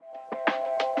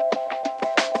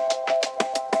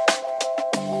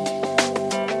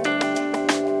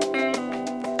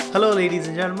Hello, ladies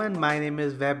and gentlemen. My name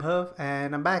is Vaibhav,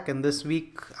 and I'm back. And this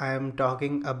week, I am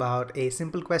talking about a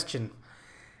simple question: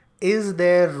 is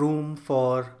there room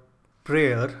for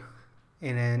prayer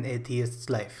in an atheist's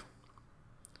life?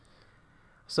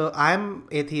 So, I'm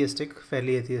atheistic,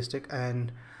 fairly atheistic,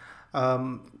 and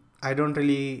I don't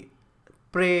really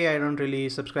pray. I don't really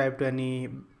subscribe to any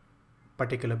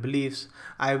particular beliefs.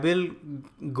 I will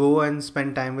go and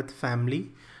spend time with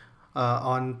family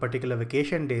on particular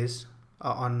vacation days,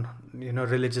 on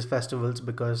religious festivals,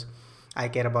 because I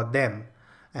care about them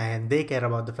and they care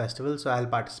about the festival, so I'll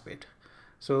participate.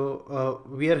 So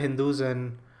we are Hindus,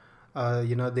 and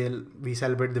they'll we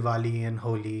celebrate Diwali and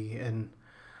Holi and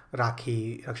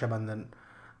Rakhi, Raksha Bandhan,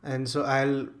 and so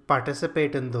I'll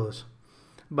participate in those.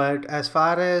 But as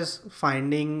far as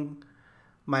finding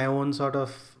my own sort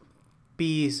of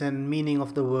peace and meaning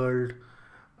of the world,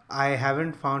 I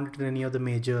haven't found it in any of the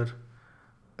major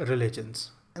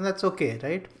religions, and that's okay,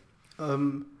 right?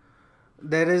 Um,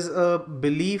 there is a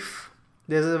belief,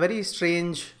 there's a very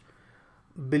strange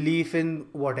belief in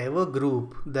whatever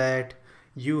group that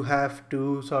you have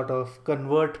to sort of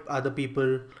convert other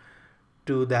people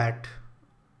to that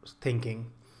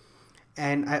thinking.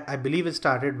 And I believe it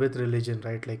started with religion,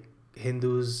 right? Like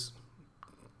Hindus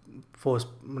force,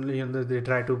 they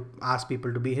try to ask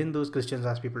people to be Hindus, Christians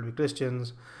ask people to be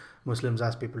Christians, Muslims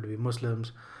ask people to be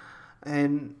Muslims,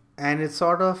 and it's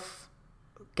sort of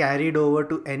carried over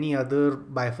to any other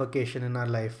bifurcation in our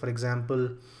life. For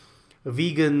example,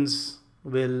 vegans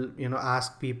will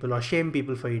ask people or shame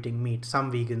people for eating meat.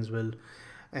 Some vegans will,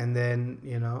 and then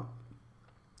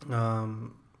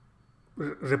um,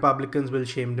 Republicans will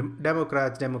shame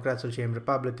Democrats, Democrats will shame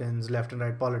Republicans, left and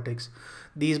right politics.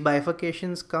 These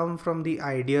bifurcations come from the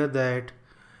idea that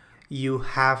you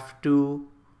have to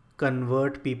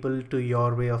convert people to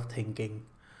your way of thinking.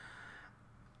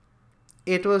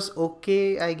 It was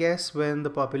okay, I guess, when the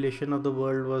population of the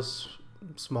world was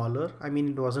smaller. I mean,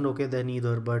 it wasn't okay then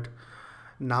either, but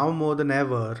now more than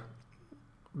ever,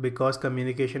 because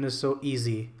communication is so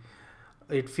easy,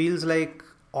 it feels like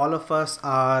all of us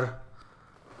are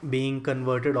being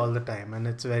converted all the time, and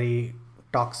it's very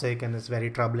toxic, and it's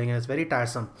very troubling, and it's very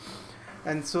tiresome.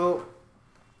 And so,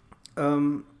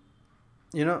 um,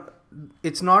 you know,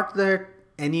 it's not that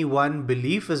any one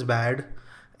belief is bad,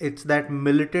 it's that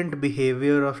militant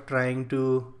behavior of trying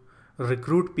to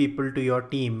recruit people to your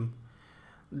team.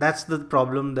 That's the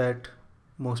problem that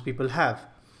most people have.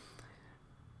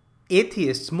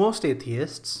 Most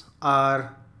atheists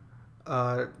are,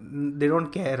 they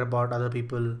don't care about other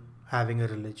people having a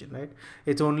religion, right?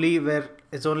 It's only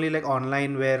like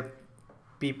online where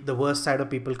the worst side of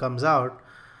people comes out,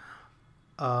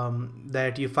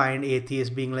 that you find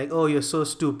atheists being like, "Oh, you're so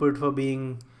stupid for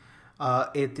being,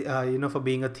 for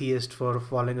being a theist, for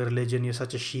following a religion. You're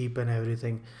such a sheep and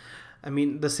everything." I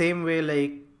mean, the same way,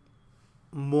 like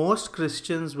most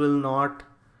Christians will not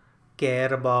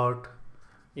care about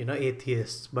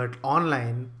atheists, but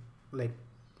online, like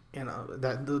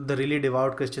that the really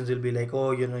devout Christians will be like,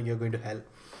 "Oh, you're going to hell."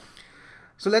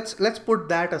 So let's put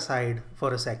that aside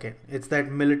for a second. It's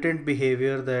that militant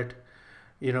behavior that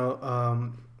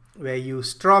where you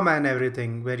strawman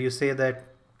everything, where you say that,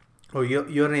 "Oh,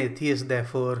 you're an atheist,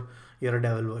 therefore you're a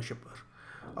devil worshipper,"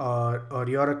 or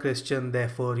 "You're a Christian,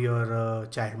 therefore you're a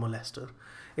child molester."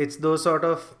 It's those sort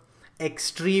of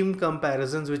extreme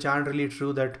comparisons which aren't really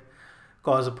true that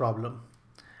cause a problem.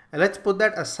 And let's put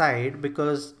that aside,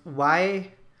 because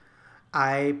why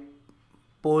I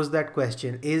pose that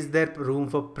question: is there room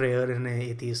for prayer in an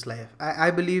atheist life? I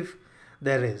believe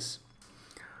there is.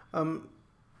 Um,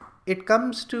 it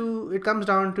comes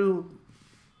down to,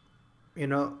 you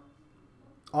know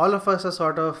all of us are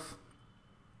sort of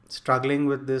struggling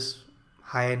with this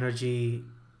high energy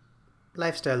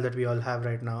lifestyle that we all have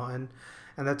right now, and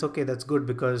that's okay, that's good,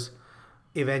 because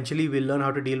eventually we'll learn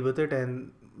how to deal with it,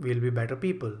 and we'll be better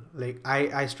people. Like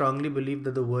I strongly believe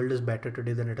that the world is better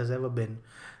today than it has ever been.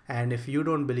 And if you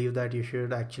don't believe that, you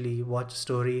should actually watch a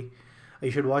story.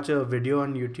 You should watch a video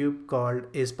on YouTube called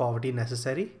 "Is Poverty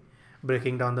Necessary?"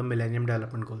 breaking down the Millennium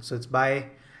Development Goals. So it's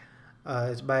by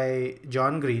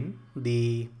John Green,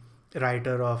 the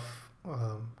writer of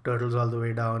Turtles All the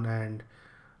Way Down, and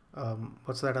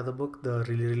what's that other book, the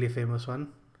really really famous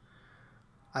one?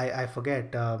 I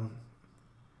forget.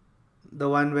 The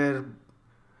one where,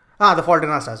 The Fault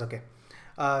in Our Stars. Okay.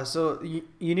 So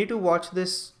you need to watch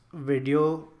this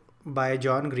video by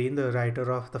John Green, the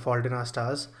writer of The Fault in Our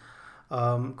Stars,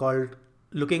 called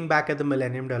 "Looking Back at the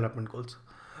Millennium Development Goals."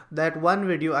 That one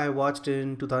video I watched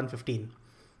in 2015,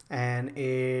 and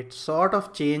it sort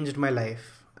of changed my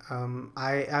life.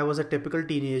 I was a typical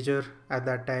teenager at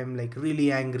that time, like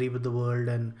really angry with the world,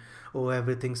 and oh,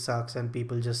 everything sucks and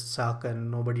people just suck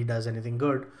and nobody does anything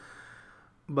good.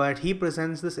 But he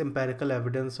presents this empirical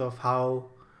evidence of how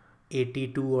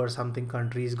 82 or something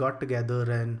countries got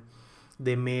together and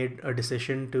they made a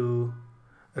decision to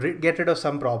get rid of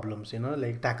some problems,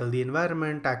 like tackle the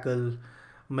environment, tackle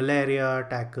malaria,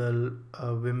 tackle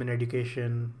women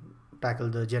education, tackle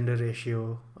the gender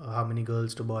ratio, how many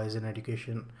girls to boys in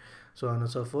education, so on and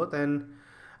so forth. And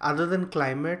other than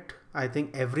climate, I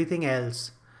think everything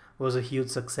else was a huge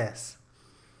success.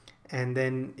 And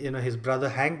then, his brother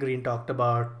Hank Green talked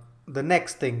about the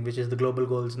next thing, which is the global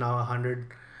goals. Now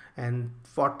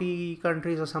 140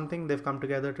 countries or something, they've come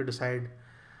together to decide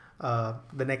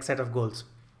the next set of goals.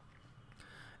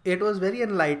 It was very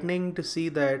enlightening to see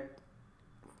that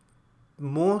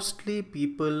mostly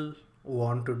people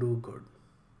want to do good.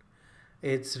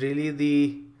 It's really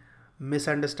the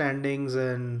misunderstandings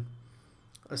and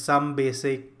some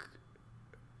basic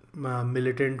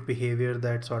militant behavior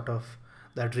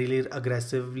that really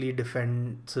aggressively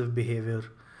defensive behavior.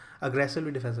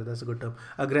 Aggressively defensive, that's a good term.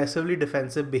 Aggressively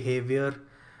defensive behavior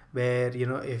where,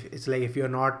 if it's like if you're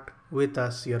not with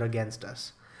us, you're against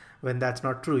us. When that's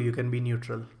not true, you can be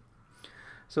neutral.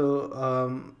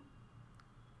 So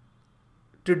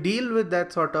to deal with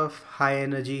that sort of high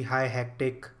energy, high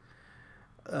hectic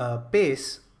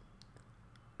pace,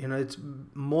 it's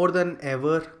more than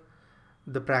ever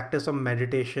the practice of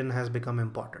meditation has become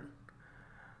important.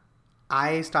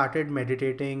 I started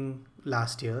meditating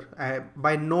last year.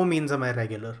 By no means am I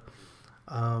regular.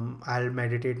 I'll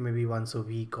meditate maybe once a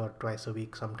week or twice a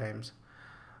week sometimes.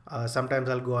 Sometimes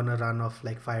I'll go on a run of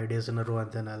like 5 days in a row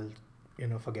and then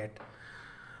I'll forget.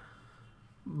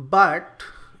 But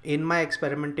in my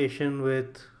experimentation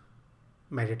with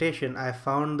meditation, I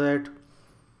found that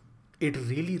it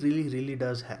really, really, really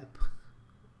does help.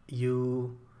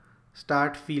 You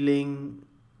start feeling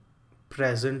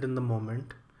present in the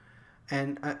moment.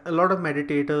 And a lot of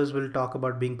meditators will talk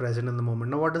about being present in the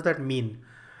moment. Now, what does that mean?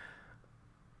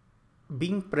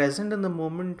 Being present in the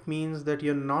moment means that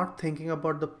you're not thinking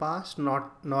about the past,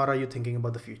 nor are you thinking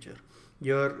about the future.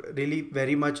 You're really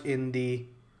very much in the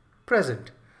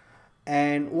present.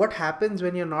 And what happens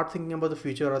when you're not thinking about the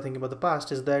future or thinking about the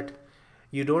past is that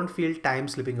you don't feel time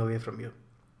slipping away from you.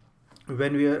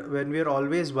 When we're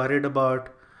always worried about,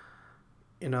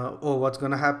 oh, what's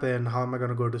going to happen? How am I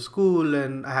going to go to school?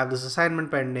 And I have this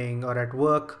assignment pending, or at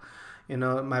work,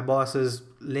 my boss is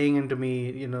laying into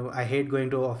me, I hate going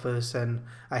to office and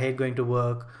I hate going to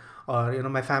work, or,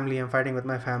 my family, I'm fighting with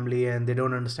my family and they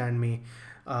don't understand me.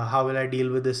 How will I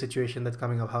deal with this situation that's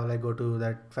coming up? How will I go to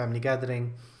that family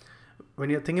gathering? When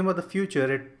you're thinking about the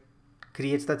future, it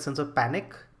creates that sense of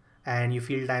panic and you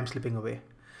feel time slipping away.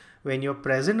 When you're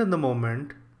present in the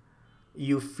moment,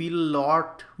 you feel a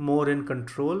lot more in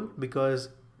control because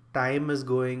time is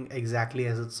going exactly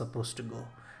as it's supposed to go,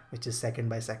 which is second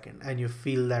by second, and you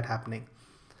feel that happening.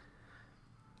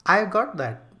 I got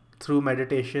that through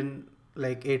meditation.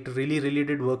 Like, it really, really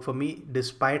did work for me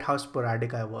despite how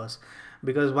sporadic I was,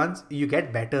 because once you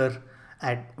get better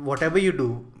at whatever you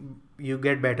do, you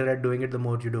get better at doing it the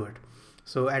more you do it.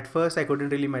 So at first I couldn't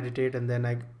really meditate, and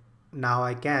then now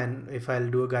I can. If I'll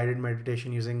do a guided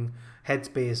meditation using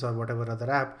Headspace or whatever other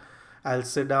app, I'll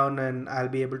sit down and I'll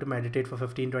be able to meditate for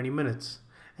 15-20 minutes,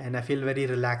 and I feel very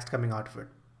relaxed coming out of it.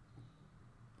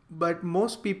 But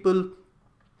most people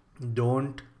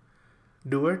don't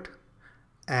do it,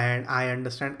 and I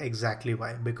understand exactly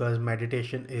why, because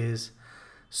meditation is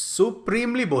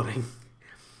supremely boring.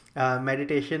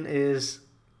 Meditation is,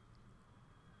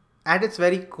 at its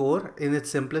very core, in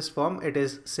its simplest form, it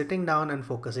is sitting down and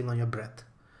focusing on your breath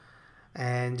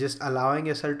and just allowing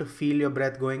yourself to feel your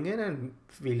breath going in and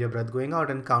feel your breath going out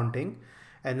and counting,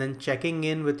 and then checking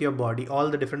in with your body, all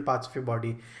the different parts of your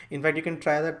body. In fact, you can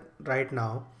try that right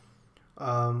now.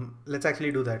 Let's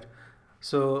actually do that.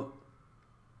 So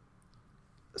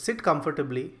sit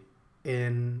comfortably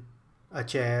in a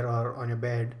chair or on your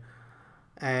bed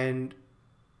and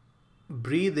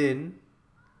breathe in.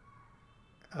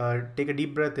 Take a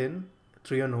deep breath in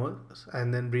through your nose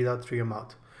and then breathe out through your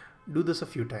mouth. Do this a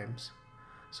few times.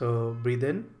 So breathe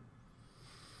in,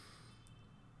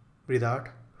 breathe out,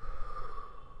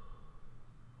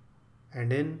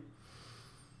 and in,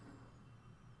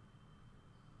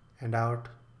 and out,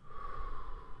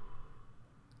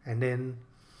 and in,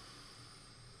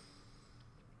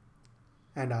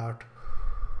 and out.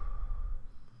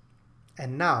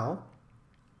 And now,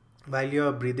 while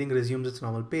your breathing resumes its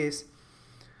normal pace,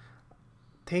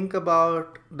 think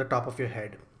about the top of your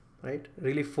head, right?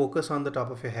 Really focus on the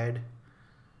top of your head,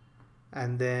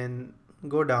 and then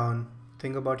Go down,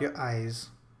 think about your eyes,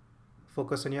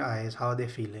 focus on your eyes, how are they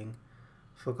feeling?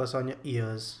 Focus on your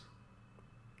ears,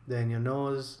 then your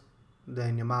nose,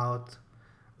 then your mouth,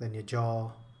 then your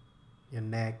jaw, your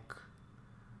neck,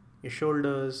 your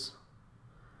shoulders.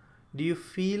 Do you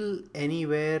feel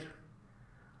anywhere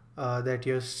that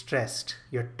you're stressed,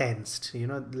 you're tensed,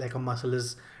 like a muscle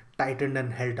is tightened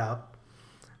and held up?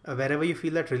 Wherever you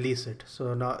feel that, release it.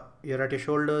 So now you're at your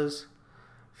shoulders,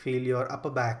 feel your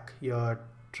upper back, your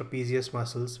trapezius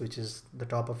muscles, which is the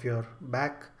top of your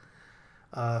back.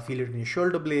 Feel it in your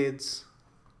shoulder blades.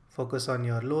 Focus on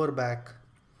your lower back.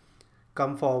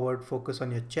 Come forward, focus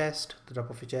on your chest, the top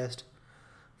of your chest.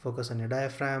 Focus on your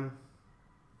diaphragm,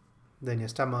 then your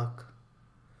stomach,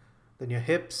 then your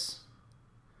hips,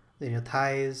 then your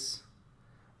thighs,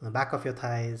 the back of your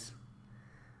thighs,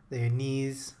 then your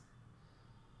knees,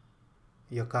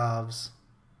 your calves,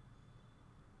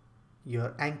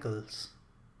 your ankles,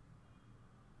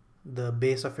 the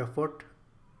base of your foot,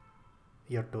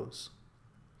 your toes.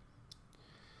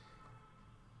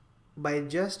 By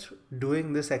just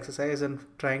doing this exercise and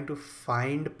trying to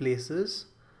find places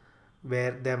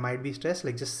where there might be stress,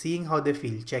 like just seeing how they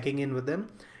feel, checking in with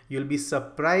them, you'll be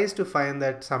surprised to find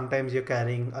that sometimes you're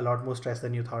carrying a lot more stress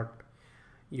than you thought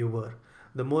you were.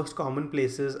 The most common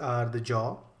places are the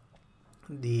jaw,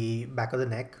 the back of the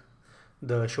neck,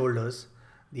 the shoulders,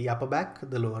 the upper back,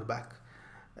 the lower back.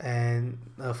 And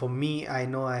for me, I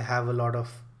know I have a lot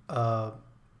of,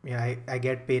 I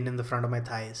get pain in the front of my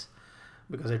thighs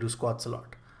because I do squats a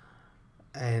lot.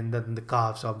 And then the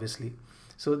calves, obviously.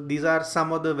 So these are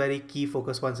some of the very key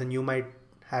focus points, and you might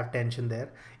have tension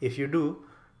there. If you do,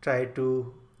 try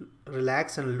to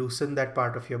relax and loosen that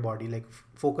part of your body, like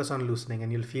focus on loosening,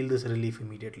 and you'll feel this relief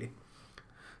immediately.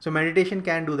 So meditation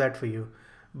can do that for you,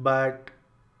 but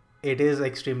it is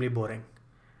extremely boring.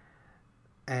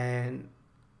 And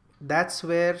that's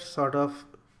where sort of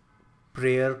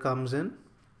prayer comes in.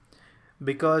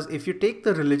 Because if you take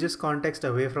the religious context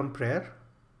away from prayer,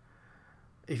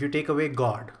 if you take away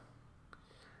God,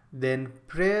 then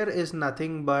prayer is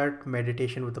nothing but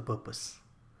meditation with a purpose.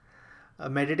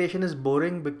 Meditation is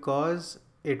boring because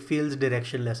it feels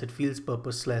directionless, it feels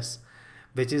purposeless,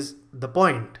 which is the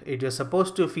point. You're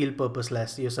supposed to feel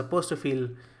purposeless, you're supposed to feel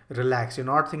relaxed, you're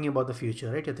not thinking about the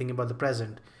future, right? You're thinking about the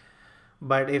present.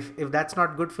 But if that's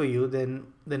not good for you,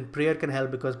 then prayer can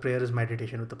help, because prayer is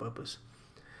meditation with a purpose.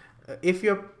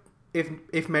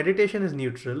 If meditation is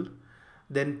neutral,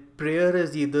 then prayer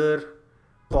is either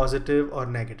positive or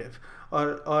negative,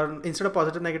 or instead of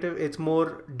positive negative, it's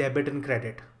more debit and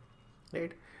credit,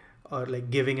 right? Or like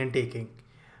giving and taking,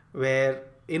 where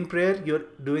in prayer you're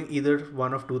doing either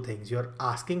one of two things. You're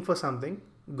asking for something,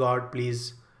 God,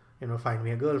 please, find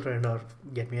me a girlfriend or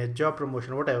get me a job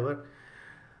promotion, whatever.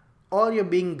 Or you're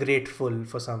being grateful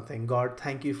for something. God,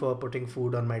 thank you for putting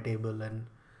food on my table, and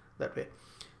that way.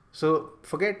 So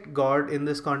forget God in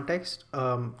this context.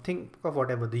 Think of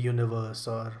whatever, the universe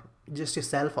or just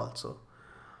yourself also.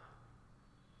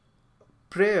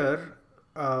 Prayer,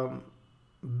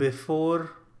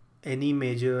 before any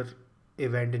major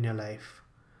event in your life,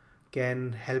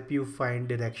 can help you find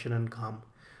direction and calm.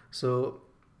 So,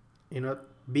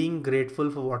 being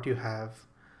grateful for what you have.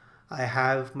 I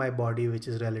have my body which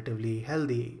is relatively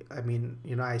healthy. I mean,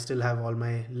 I still have all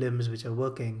my limbs which are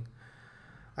working.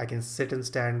 I can sit and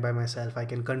stand by myself. I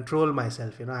can control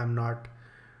myself. I'm not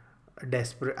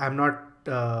desperate. I'm not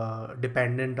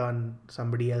dependent on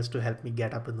somebody else to help me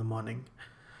get up in the morning.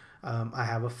 I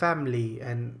have a family,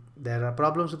 and there are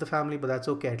problems with the family, but that's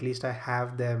okay. At least I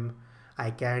have them.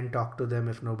 I can talk to them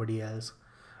if nobody else.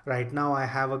 Right now, I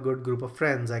have a good group of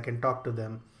friends. I can talk to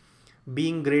them.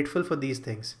 Being grateful for these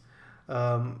things.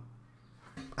 I'm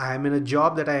in a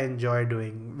job that I enjoy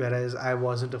doing, whereas I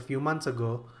wasn't a few months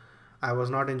ago. I was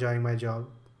not enjoying my job,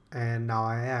 and now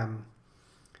I am.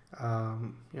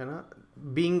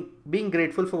 Being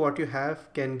grateful for what you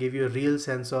have can give you a real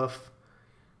sense of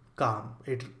calm.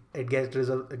 It gets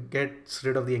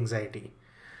rid of the anxiety.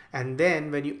 And then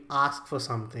when you ask for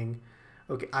something,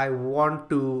 okay, I want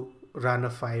to run a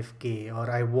 5K,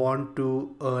 or I want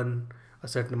to earn a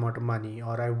certain amount of money,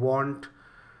 or I want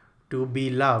to be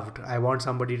loved, I want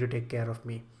somebody to take care of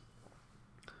me.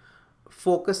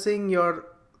 Focusing your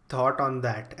thought on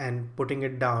that and putting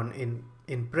it down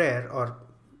in prayer, or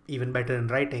even better in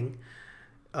writing,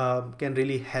 can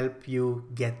really help you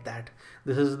get that.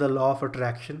 This is the law of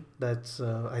attraction. That's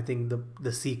I think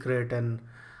the Secret and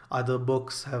other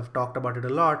books have talked about it a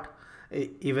lot.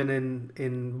 Even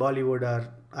in Bollywood,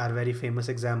 are very famous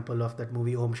example of that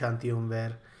movie Om Shanti Om,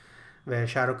 where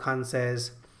Shah Rukh Khan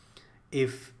says,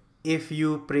 if if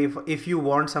you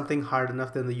want something hard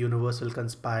enough, then the universe will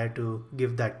conspire to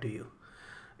give that to you.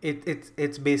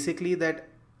 It's basically that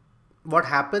what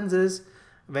happens is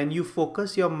when you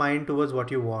focus your mind towards what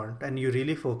you want and you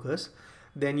really focus,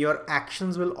 then your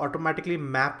actions will automatically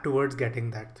map towards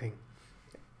getting that thing.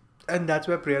 And that's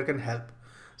where prayer can help.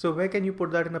 So where can you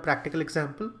put that in a practical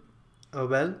example?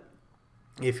 Well,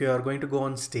 if you are going to go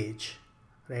on stage,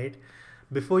 right?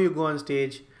 Before you go on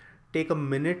stage, take a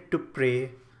minute to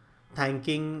pray,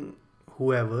 thanking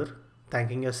whoever,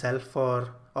 thanking yourself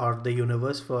for or the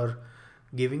universe for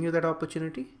giving you that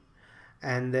opportunity,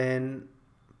 and then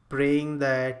praying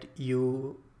that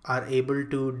you are able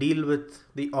to deal with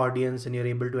the audience and you're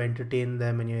able to entertain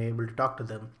them and you're able to talk to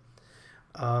them.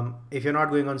 If you're not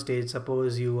going on stage,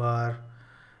 suppose you are,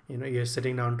 you're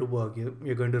sitting down to work,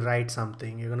 you're going to write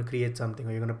something, you're going to create something,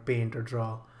 or you're going to paint or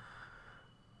draw.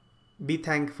 Be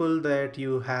thankful that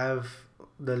you have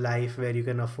the life where you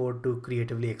can afford to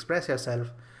creatively express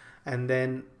yourself, and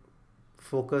then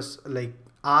focus, like,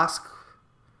 ask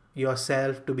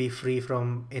yourself to be free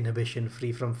from inhibition,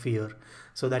 free from fear,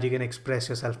 so that you can express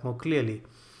yourself more clearly.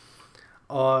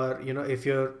 Or if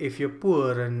you're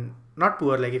poor and not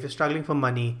poor, like if you're struggling for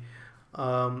money,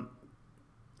 um,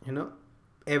 you know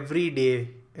every day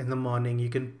in the morning you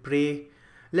can pray,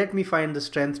 let me find the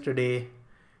strength today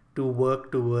to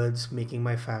work towards making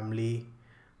my family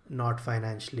not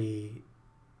financially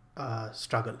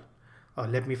struggle, or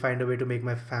let me find a way to make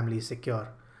my family secure.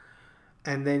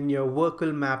 And then your work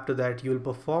will map to that, you'll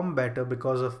perform better,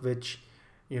 because of which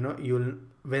you'll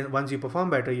when once you perform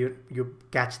better, you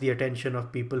catch the attention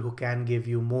of people who can give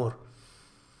you more.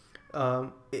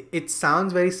 It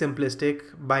sounds very simplistic.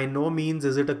 By no means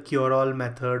is it a cure-all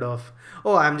method of,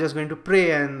 oh, I'm just going to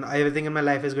pray and everything in my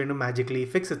life is going to magically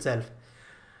fix itself.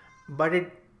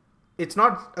 But it's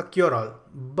not a cure-all,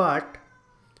 but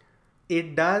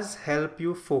it does help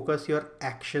you focus your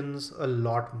actions a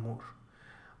lot more.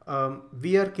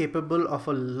 We are capable of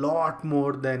a lot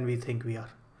more than we think we are.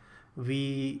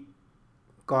 We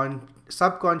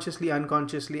subconsciously,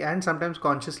 unconsciously, and sometimes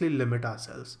consciously limit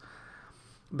ourselves,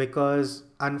 because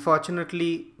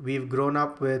unfortunately we've grown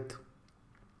up with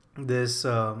this.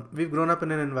 We've grown up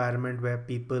in an environment where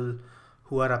people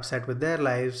who are upset with their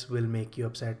lives will make you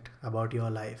upset about your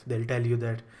life. They'll tell you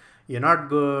that you're not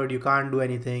good, you can't do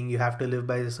anything, you have to live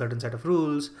by a certain set of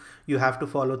rules, you have to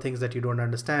follow things that you don't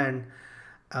understand.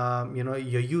 You're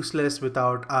useless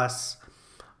without us.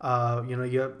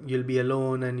 You'll be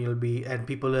alone, and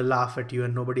people will laugh at you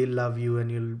and nobody will love you,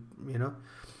 and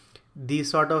these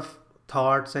sort of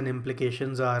thoughts and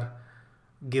implications are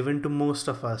given to most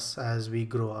of us as we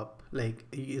grow up. Like,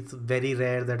 it's very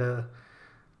rare that a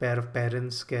pair of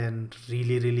parents can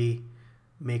really, really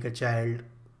make a child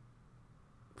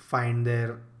find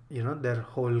their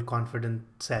whole confident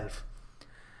self.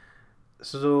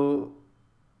 So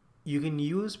you can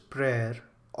use prayer,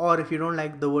 or if you don't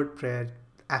like the word prayer,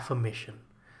 affirmation.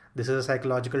 This is a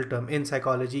psychological term. In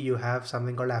psychology, you have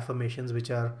something called affirmations,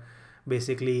 which are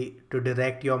basically to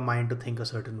direct your mind to think a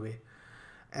certain way.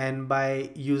 And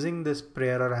by using this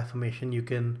prayer or affirmation, you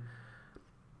can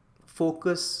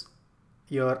focus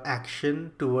your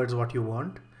action towards what you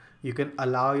want. You can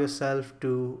allow yourself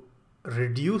to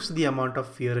reduce the amount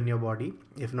of fear in your body,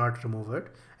 if not remove it,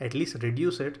 at least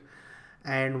reduce it.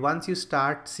 And once you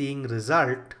start seeing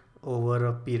result over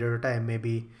a period of time,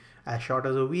 maybe as short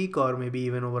as a week, or maybe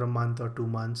even over a month or 2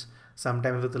 months,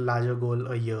 sometimes with a larger goal,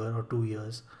 a year or 2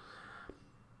 years,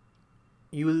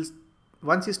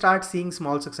 once you start seeing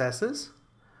small successes,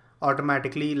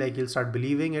 automatically, like, you'll start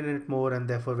believing in it more, and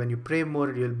therefore when you pray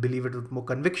more, you'll believe it with more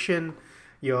conviction.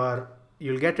 You'll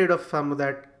get rid of some of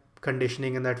that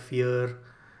conditioning and that fear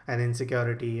and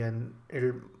insecurity, and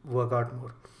it'll work out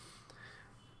more.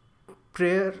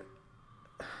 Prayer,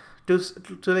 to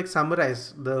like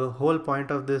summarize, the whole point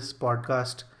of this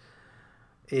podcast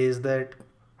is that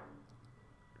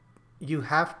you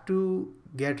have to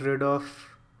get rid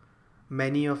of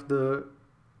many of the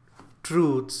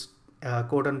truths,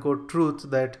 quote unquote truths,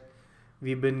 that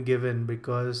we've been given,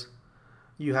 because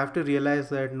you have to realize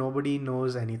that nobody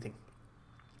knows anything.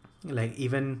 Like,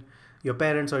 even your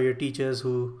parents or your teachers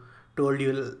who told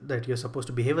you that you're supposed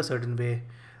to behave a certain way,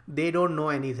 they don't know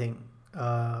anything.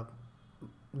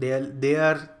 They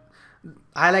are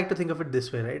I like to think of it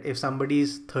this way, right? If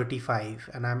somebody's 35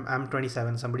 and I'm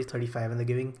 27, somebody's 35 and they're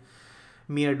giving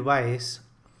me advice,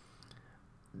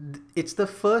 it's the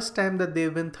first time that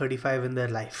they've been 35 in their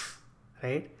life,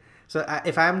 right? So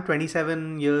if I'm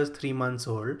 27 years 3 months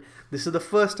old, this is the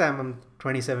first time I'm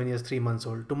 27 years 3 months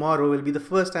old. Tomorrow will be the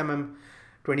first time I'm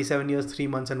 27 years 3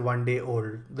 months and 1 day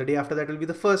old. The day after that will be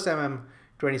the first time I'm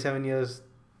 27 years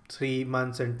 3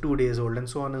 months and 2 days old, and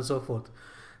so on and so forth.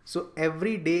 So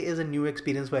every day is a new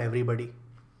experience for everybody,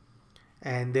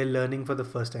 and they're learning for the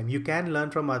first time. You can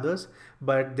learn from others,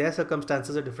 but their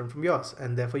circumstances are different from yours,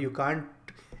 and therefore you can't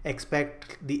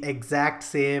expect the exact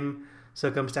same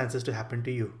circumstances to happen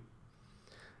to you.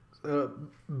 uh,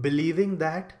 Believing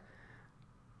that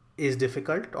is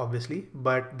difficult, obviously,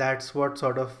 but that's what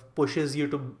sort of pushes you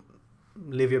to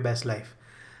live your best life.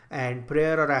 And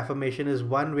prayer or affirmation is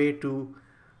one way to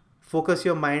focus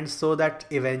your mind so that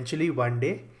eventually one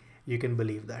day you can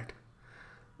believe that.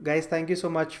 Guys, thank you so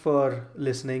much for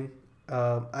listening.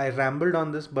 I rambled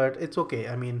on this, but it's okay.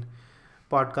 I mean,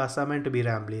 podcasts are meant to be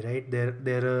rambly, right?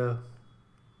 They're a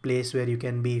place where you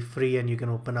can be free and you can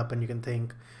open up and you can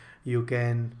think. You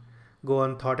can go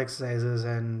on thought exercises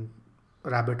and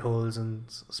rabbit holes and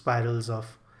spirals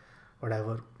of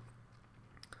whatever.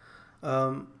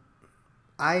 Um,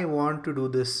 I want to do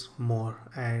this more,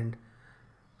 and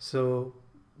so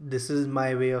this is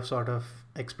my way of sort of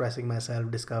expressing myself,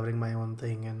 discovering my own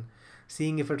thing, and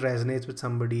seeing if it resonates with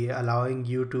somebody, allowing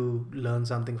you to learn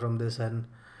something from this and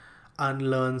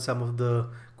unlearn some of the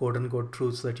quote unquote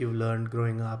truths that you've learned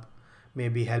growing up,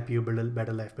 maybe help you build a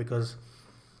better life, because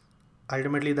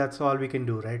ultimately that's all we can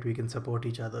do, right? We can support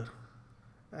each other,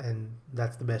 and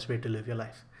that's the best way to live your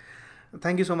life.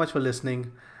 Thank you so much for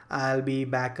listening. I'll be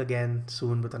back again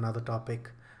soon with another topic,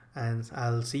 and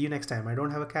I'll see you next time. I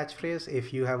don't have a catchphrase.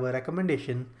 If you have a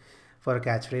recommendation for a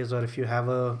catchphrase, or if you have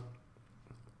a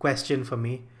question for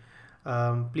me,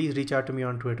 please reach out to me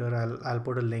on Twitter. I'll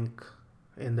put a link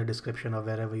in the description of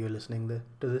wherever you're listening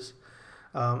to this.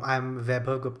 I'm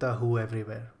Vaibhav Gupta, Who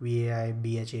everywhere.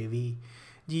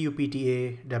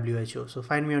 VAIBHAVGUPTAWHO. So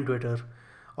find me on Twitter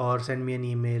or send me an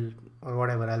email or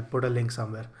whatever. I'll put a link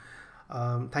somewhere.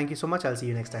 Thank you so much. I'll see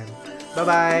you next time. Bye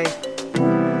bye.